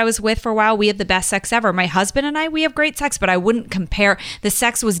man that I was with for a while. We had the best sex ever. My husband and I, we have great sex, but I wouldn't compare. The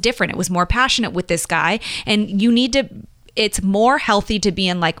sex was different. It was more passionate with this guy. And you need to, it's more healthy to be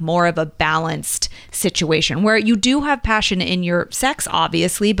in like more of a balanced situation where you do have passion in your sex,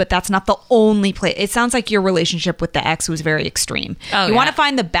 obviously, but that's not the only place. It sounds like your relationship with the ex was very extreme. You want to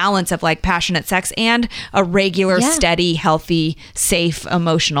find the balance of like passionate sex and a regular, steady, healthy, safe,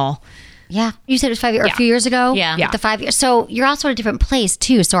 emotional. Yeah. You said it was 5 years, or a few years ago? Yeah. With the 5 years. So you're also at a different place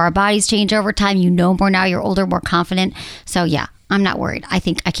too. So our bodies change over time. You know more now. You're older, more confident. So yeah, I'm not worried. I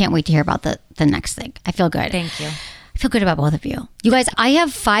can't wait to hear about the next thing. I feel good. Thank you. I feel good about both of you. You guys, I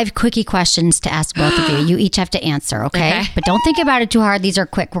have 5 quickie questions to ask both of you. You each have to answer, okay? But don't think about it too hard. These are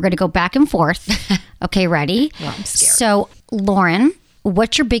quick. We're going to go back and forth. Okay, ready? Well, I'm scared. So, Lauren,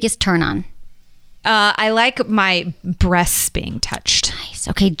 what's your biggest turn on? I like my breasts being touched. Nice.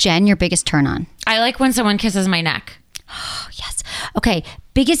 Okay, Jen, your biggest turn on. I like when someone kisses my neck. Oh, yes. Okay,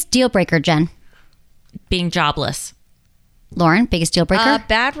 biggest deal breaker, Jen. Being jobless. Lauren, biggest deal breaker? A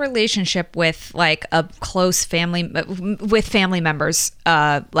bad relationship with like a close family, with family members,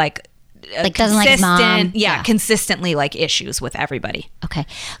 like doesn't like his mom. Yeah, consistently like issues with everybody. Okay.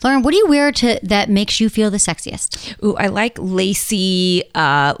 Lauren, what do you wear that makes you feel the sexiest? Ooh, I like lacy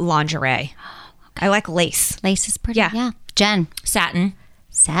lingerie. I like lace. Lace is pretty. Yeah. Yeah. Jen. Satin.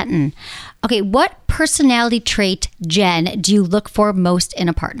 Satin. Okay, what personality trait, Jen, do you look for most in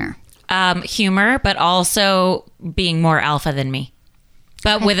a partner? Humor, but also being more alpha than me,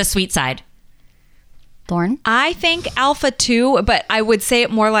 but with a sweet side. Lauren? I think alpha too, but I would say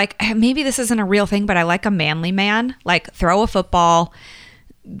it more like, maybe this isn't a real thing, but I like a manly man. Like throw a football,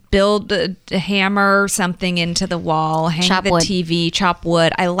 build a hammer something into the wall, hang Chop the wood. TV, chop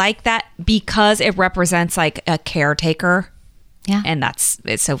wood. I like that because it represents like a caretaker. Yeah. And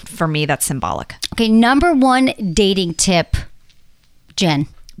so for me, that's symbolic. Okay, number 1 dating tip, Jen.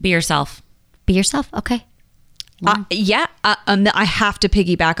 Be yourself. Be yourself. Okay. I have to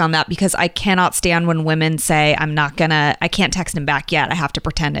piggyback on that because I cannot stand when women say, I can't text him back yet. I have to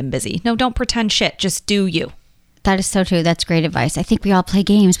pretend I'm busy. No, don't pretend shit. Just do you. That is so true. That's great advice. I think we all play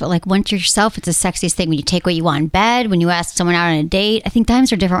games, but like once you're yourself, it's the sexiest thing. When you take what you want in bed, when you ask someone out on a date. I think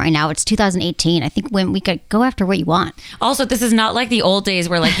times are different right now. It's 2018. I think when we could go after what you want. Also, this is not like the old days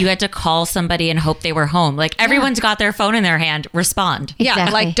where like you had to call somebody and hope they were home. Like everyone's got their phone in their hand. Respond. Yeah,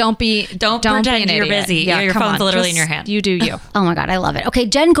 Exactly. like don't pretend be an you're idiot. busy. Yeah, Your come phone's on. literally in Just your hand. You do you. Oh my God, I love it. Okay,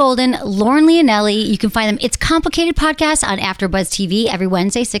 Jen Golden, Lauren Leonelli. You can find them. It's Complicated Podcast on AfterBuzz TV every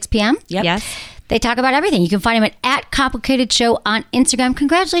Wednesday, 6 p.m. Yep. Yes. They talk about everything. You can find them at Complicated Show on Instagram.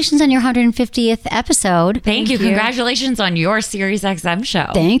 Congratulations on your 150th episode. Thank you. Congratulations on your Sirius XM show.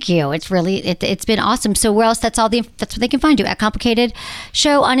 Thank you. It's really it's been awesome. So where else? That's where they can find you at Complicated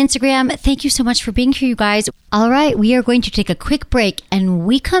Show on Instagram. Thank you so much for being here, you guys. All right, we are going to take a quick break, and when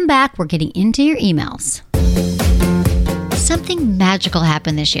we come back, we're getting into your emails. Something magical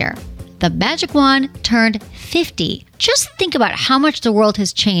happened this year. The Magic Wand turned 50. Just think about how much the world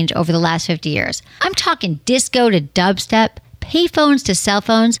has changed over the last 50 years. I'm talking disco to dubstep, payphones to cell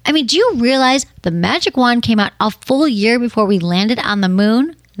phones. I mean, do you realize the Magic Wand came out a full year before we landed on the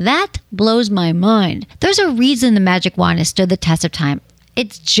moon? That blows my mind. There's a reason the Magic Wand has stood the test of time.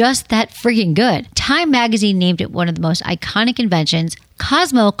 It's just that friggin' good. Time magazine named it one of the most iconic inventions.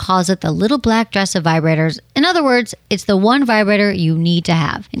 Cosmo calls it the little black dress of vibrators. In other words, it's the one vibrator you need to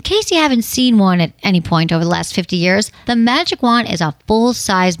have. In case you haven't seen one at any point over the last 50 years, the Magic Wand is a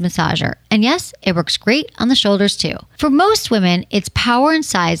full-size massager. And yes, it works great on the shoulders too. For most women, its power and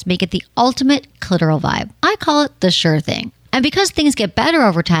size make it the ultimate clitoral vibe. I call it the sure thing. And because things get better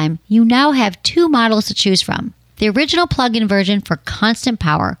over time, you now have 2 models to choose from. The original plug-in version for constant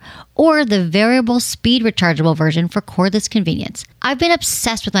power, or the variable speed rechargeable version for cordless convenience. I've been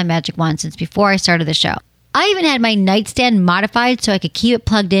obsessed with my Magic Wand since before I started the show. I even had my nightstand modified so I could keep it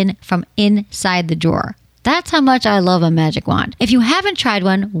plugged in from inside the drawer. That's how much I love a magic wand. If you haven't tried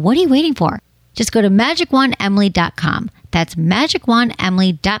one, what are you waiting for? Just go to magicwandemily.com. That's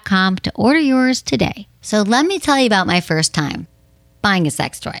magicwandemily.com to order yours today. So let me tell you about my first time buying a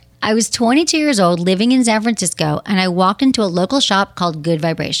sex toy. I was 22 years old, living in San Francisco, and I walked into a local shop called Good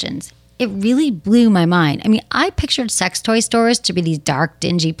Vibrations. It really blew my mind. I mean, I pictured sex toy stores to be these dark,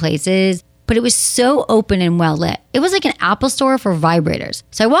 dingy places, but it was so open and well lit. It was like an Apple store for vibrators.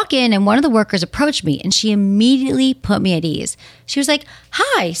 So I walk in and one of the workers approached me and she immediately put me at ease. She was like,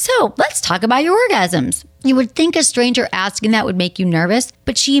 "Hi, so let's talk about your orgasms." You would think a stranger asking that would make you nervous,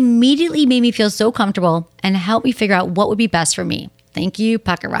 but she immediately made me feel so comfortable and helped me figure out what would be best for me. Thank you,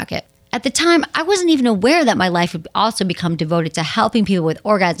 Pocket Rocket. At the time, I wasn't even aware that my life would also become devoted to helping people with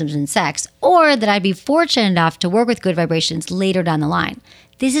orgasms and sex, or that I'd be fortunate enough to work with Good Vibrations later down the line.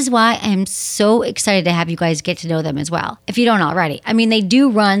 This is why I'm so excited to have you guys get to know them as well, if you don't already. I mean, they do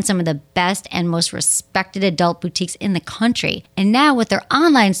run some of the best and most respected adult boutiques in the country. And now with their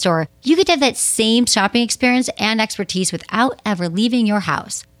online store, you get to have that same shopping experience and expertise without ever leaving your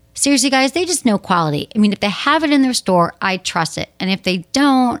house. Seriously, guys, they just know quality. I mean, if they have it in their store, I trust it. And if they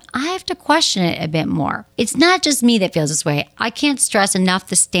don't, I have to question it a bit more. It's not just me that feels this way. I can't stress enough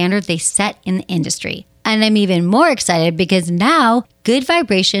the standard they set in the industry. And I'm even more excited because now Good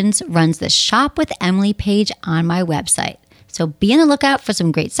Vibrations runs the Shop with Emily page on my website. So be on the lookout for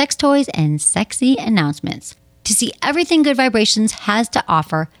some great sex toys and sexy announcements. To see everything Good Vibrations has to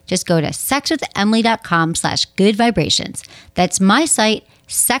offer, just go to sexwithemily.com/good vibrations. That's my site,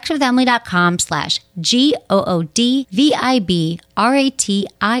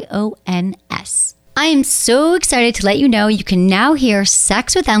 sexwithemily.com/GOODVIBRATIONS. I am so excited to let you know you can now hear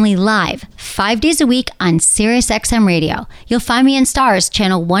Sex with Emily live 5 days a week on SiriusXM Radio. You'll find me on Stars,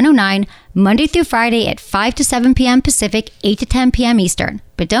 channel 109, Monday through Friday at 5 to 7 p.m. Pacific, 8 to 10 p.m. Eastern.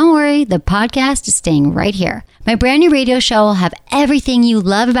 But don't worry, the podcast is staying right here. My brand new radio show will have everything you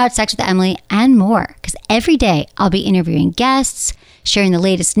love about Sex with Emily and more, because every day I'll be interviewing guests, sharing the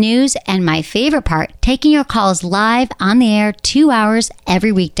latest news, and my favorite part, taking your calls live on the air 2 hours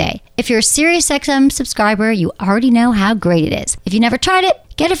every weekday. If you're a SiriusXM subscriber, you already know how great it is. If you never tried it,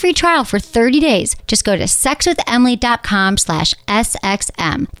 get a free trial for 30 days. Just go to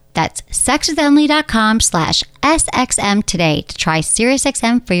sexwithemily.com/SXM. That's sexwithemily.com/SXM today to try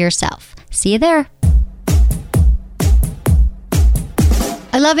SiriusXM for yourself. See you there.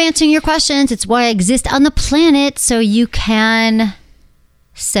 I love answering your questions. It's why I exist on the planet, so you can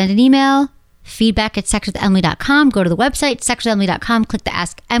send an email, feedback@sexwithemily.com. Go to the website, sexwithemily.com, click the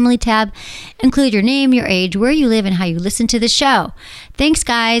Ask Emily tab. Include your name, your age, where you live, and how you listen to the show. Thanks,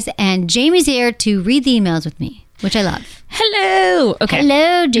 guys. And Jamie's here to read the emails with me, which I love. Hello. Okay.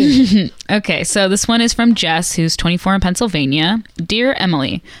 Hello, Jamie. Okay, so this one is from Jess, who's 24 in Pennsylvania. Dear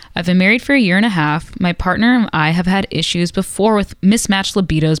Emily, I've been married for 1.5 years. My partner and I have had issues before with mismatched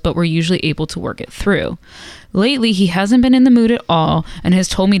libidos, but we're usually able to work it through. Lately, he hasn't been in the mood at all and has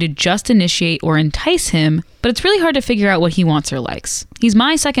told me to just initiate or entice him, but it's really hard to figure out what he wants or likes. He's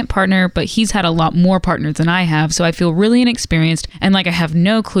my second partner, but he's had a lot more partners than I have, so I feel really inexperienced and like I have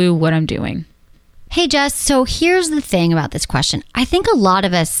no clue what I'm doing. Hey, Jess, so here's the thing about this question. I think a lot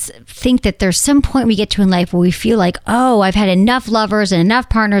of us think that there's some point we get to in life where we feel like, oh, I've had enough lovers and enough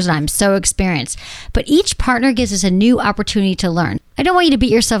partners and I'm so experienced. But each partner gives us a new opportunity to learn. I don't want you to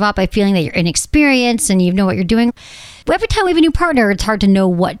beat yourself up by feeling that you're inexperienced and you know what you're doing. Every time we have a new partner, it's hard to know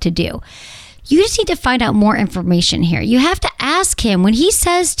what to do. You just need to find out more information here. You have to ask him when he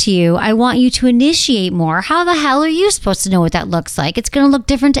says to you, I want you to initiate more. How the hell are you supposed to know what that looks like? It's going to look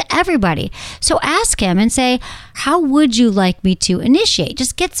different to everybody. So ask him and say, how would you like me to initiate?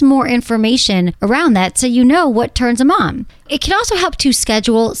 Just get some more information around that so you know what turns him on. It can also help to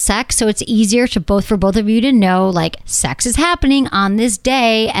schedule sex so it's easier for both of you to know, like, sex is happening on this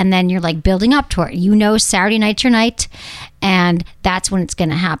day, and then you're like building up to it. You know Saturday night's your night, and that's when it's going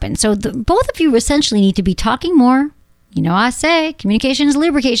to happen. So both of you essentially need to be talking more. You know, I say communication is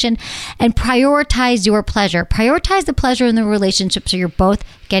lubrication, and prioritize your pleasure. Prioritize the pleasure in the relationship so you're both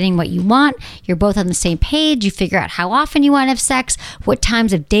getting what you want. You're both on the same page. You figure out how often you want to have sex, what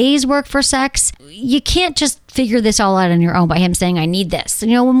times of days work for sex. You can't just figure this all out on your own by him saying, I need this. You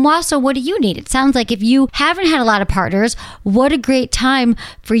know, and also, what do you need? It sounds like if you haven't had a lot of partners, what a great time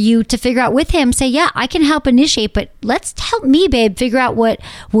for you to figure out with him. Say, yeah, I can help initiate, but let's help me, babe, figure out what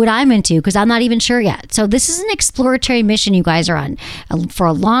I'm into, because I'm not even sure yet. So this is an exploratory mission you guys are on for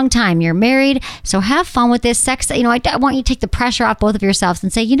a long time. You're married, so have fun with this sex. You know, I want you to take the pressure off both of yourselves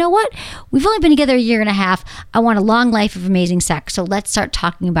and say, you know what? We've only been together 1.5 years. I want a long life of amazing sex. So let's start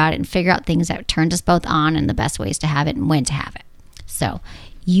talking about it and figure out things that turn us both on and the best ways to have it and when to have it. So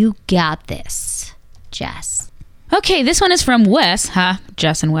you got this. Jess. Okay, this one is from Wes.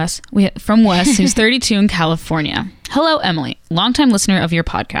 Jess and Wes. From Wes, who's 32 in California. Hello, Emily. Longtime listener of your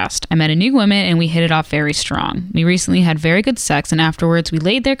podcast. I met a new woman and we hit it off very strong. We recently had very good sex and afterwards we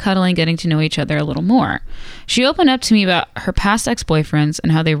laid there cuddling, getting to know each other a little more. She opened up to me about her past ex-boyfriends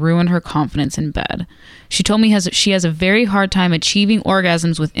and how they ruined her confidence in bed. She told me she has a very hard time achieving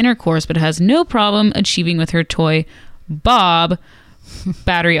orgasms with intercourse, but has no problem achieving with her toy, Bob,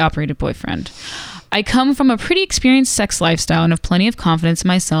 battery-operated boyfriend. I come from a pretty experienced sex lifestyle and have plenty of confidence in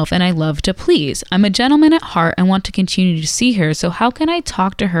myself, and I love to please. I'm a gentleman at heart and want to continue to see her, so how can I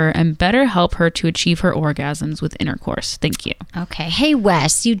talk to her and better help her to achieve her orgasms with intercourse? Thank you. Okay. Hey,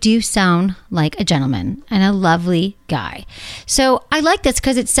 Wes, you do sound like a gentleman and a lovely guy. So I like this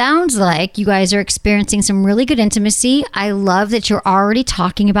because it sounds like you guys are experiencing some really good intimacy. I love that you're already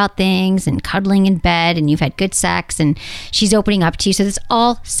talking about things and cuddling in bed and you've had good sex and she's opening up to you. So this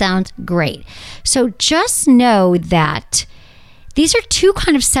all sounds great. So just know that these are two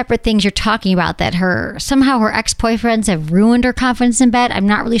kind of separate things you're talking about, that somehow her ex-boyfriends have ruined her confidence in bed. I'm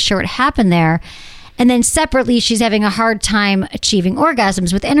not really sure what happened there. And then separately, she's having a hard time achieving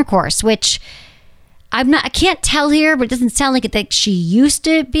orgasms with intercourse, which I can't tell here, but it doesn't sound like it that she used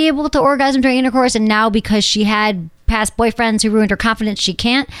to be able to orgasm during intercourse, and now because she had past boyfriends who ruined her confidence, she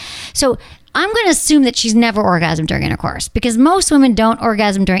can't. So I'm going to assume that she's never orgasmed during intercourse, because most women don't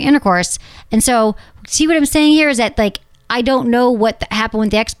orgasm during intercourse. And so see what I'm saying here is that, like, I don't know what happened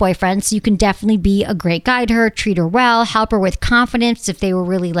with the ex-boyfriend, so you can definitely be a great guide to her, treat her well, help her with confidence if they were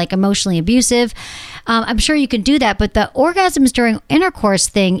really like emotionally abusive. I'm sure you can do that, but the orgasms during intercourse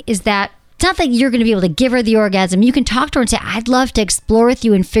thing is that it's not like you're going to be able to give her the orgasm. You can talk to her and say, I'd love to explore with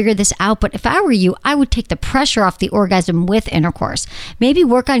you and figure this out. But if I were you, I would take the pressure off the orgasm with intercourse. Maybe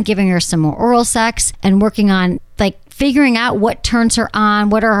work on giving her some more oral sex and working on like figuring out what turns her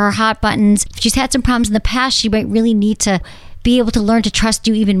on, what are her hot buttons. If she's had some problems in the past, she might really need to be able to learn to trust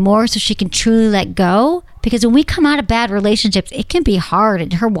you even more so she can truly let go. Because when we come out of bad relationships, it can be hard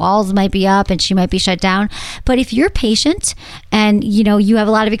and her walls might be up and she might be shut down. But if you're patient and you have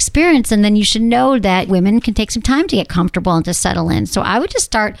a lot of experience, and then you should know that women can take some time to get comfortable and to settle in. So I would just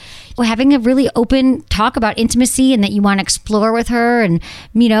start having a really open talk about intimacy and that you want to explore with her. And,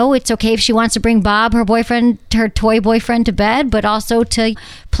 it's okay if she wants to bring Bob, her boyfriend, her toy boyfriend, to bed, but also to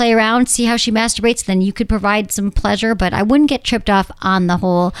play around, see how she masturbates. Then you could provide some pleasure, but I wouldn't get tripped off on the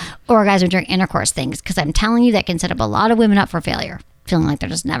whole orgasm during intercourse things, because I'm telling you that can set up a lot of women up for failure, feeling like they're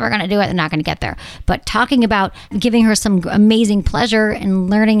just never going to do it, they're not going to get there. But talking about giving her some amazing pleasure and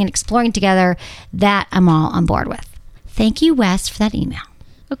learning and exploring together, that I'm all on board with. Thank you, Wes, for that email.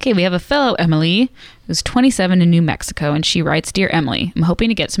 Okay, we have a fellow Emily who's 27 in New Mexico, and she writes, Dear Emily, I'm hoping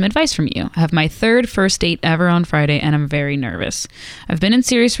to get some advice from you. I have my third first date ever on Friday, and I'm very nervous. I've been in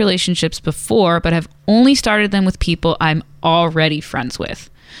serious relationships before, but have only started them with people I'm already friends with.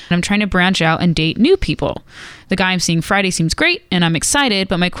 And I'm trying to branch out and date new people. The guy I'm seeing Friday seems great, and I'm excited,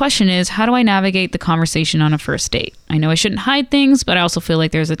 but my question is, how do I navigate the conversation on a first date? I know I shouldn't hide things, but I also feel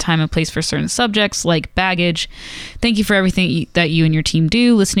like there's a time and place for certain subjects, like baggage. Thank you for everything that you and your team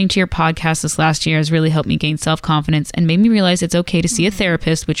do. Listening to your podcast this last year has really helped me gain self-confidence and made me realize it's okay to see a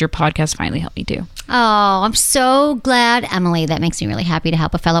therapist, which your podcast finally helped me do. Oh, I'm so glad, Emily. That makes me really happy to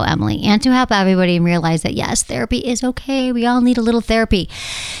help a fellow Emily and to help everybody and realize that, yes, therapy is okay. We all need a little therapy.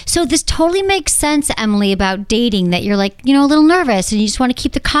 So this totally makes sense, Emily, about dating, that you're like, a little nervous and you just want to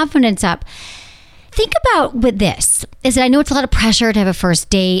keep the confidence up. Think about with this is that I know it's a lot of pressure to have a first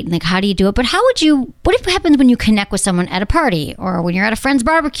date and like, how do you do it? But what if happens when you connect with someone at a party or when you're at a friend's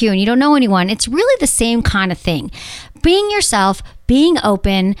barbecue and you don't know anyone? It's really the same kind of thing. Being yourself, being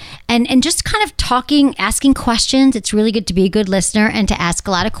open, and just kind of talking, asking questions. It's really good to be a good listener and to ask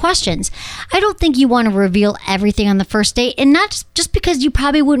a lot of questions. I don't think you want to reveal everything on the first date, and not just because you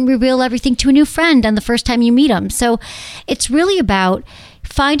probably wouldn't reveal everything to a new friend on the first time you meet them. So it's really about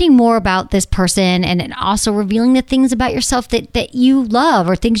finding more about this person and also revealing the things about yourself that you love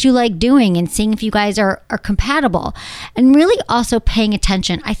or things you like doing, and seeing if you guys are compatible, and really also paying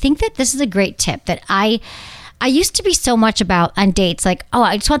attention. I think that this is a great tip that I used to be so much about on dates, like, oh,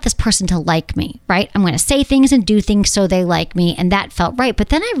 I just want this person to like me, right? I'm going to say things and do things so they like me, and that felt right. But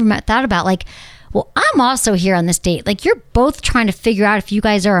then I thought about like, well, I'm also here on this date. Like, you're both trying to figure out if you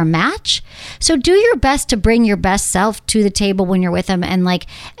guys are a match. So do your best to bring your best self to the table when you're with him, and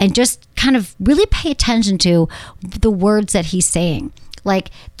just kind of really pay attention to the words that he's saying.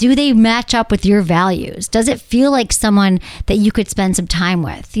 Like, do they match up with your values? Does it feel like someone that you could spend some time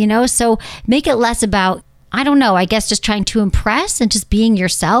with? So make it less about I don't know, I guess just trying to impress and just being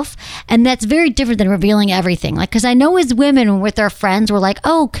yourself. And that's very different than revealing everything. Like, because I know as women with our friends, we're like,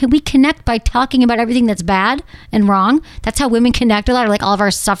 oh, can we connect by talking about everything that's bad and wrong? That's how women connect a lot, or like all of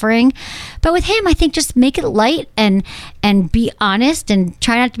our suffering. But with him, I think just make it light and be honest and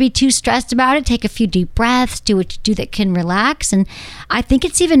try not to be too stressed about it. Take a few deep breaths, do what you do that can relax. And I think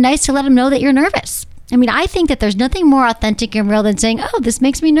it's even nice to let him know that you're nervous. I mean, I think that there's nothing more authentic and real than saying, oh, this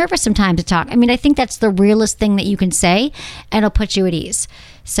makes me nervous sometimes to talk. I mean, I think that's the realest thing that you can say, and it'll put you at ease.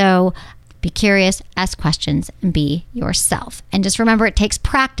 So be curious, ask questions, and be yourself. And just remember, it takes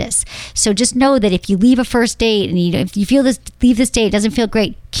practice. So just know that if you leave a first date and if you feel leave this date, it doesn't feel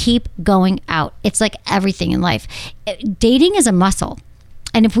great, keep going out. It's like everything in life. Dating is a muscle.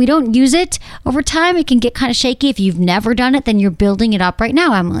 And if we don't use it over time, it can get kind of shaky. If you've never done it, then you're building it up right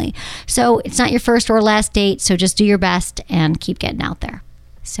now, Emily. So it's not your first or last date. So just do your best and keep getting out there.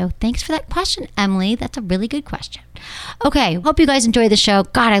 So thanks for that question, Emily. That's a really good question. Okay, hope you guys enjoy the show.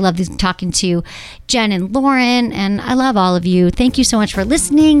 God, I love talking to Jen and Lauren, and I love all of you. Thank you so much for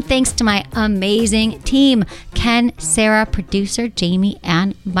listening. Thanks to my amazing team, Ken, Sarah, producer, Jamie,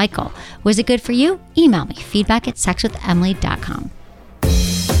 and Michael. Was it good for you? Email me, feedback@sexwithemily.com.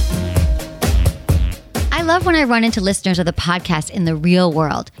 I love when I run into listeners of the podcast in the real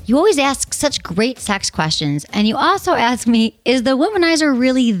world. You always ask such great sex questions, and you also ask me, is the womanizer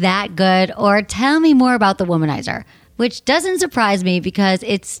really that good? Or tell me more about the womanizer, which doesn't surprise me because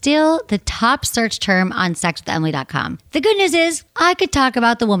it's still the top search term on sexwithemily.com. The good news is I could talk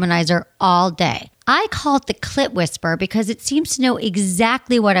about the womanizer all day. I call it the clit whisperer because it seems to know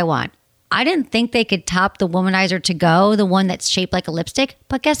exactly what I want. I didn't think they could top the Womanizer To Go, the one that's shaped like a lipstick,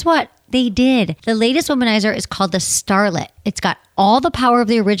 but guess what? They did. The latest Womanizer is called the Starlet. It's got all the power of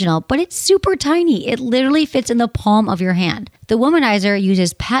the original, but it's super tiny. It literally fits in the palm of your hand. The Womanizer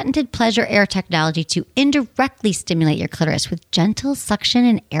uses patented pleasure air technology to indirectly stimulate your clitoris with gentle suction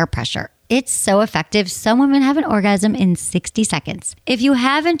and air pressure. It's so effective, some women have an orgasm in 60 seconds. If you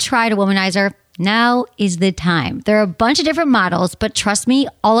haven't tried a Womanizer, now is the time. There are a bunch of different models, but trust me,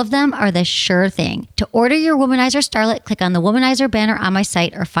 all of them are the sure thing. To order your Womanizer Starlet, click on the Womanizer banner on my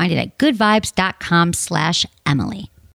site or find it at goodvibes.com/Emily.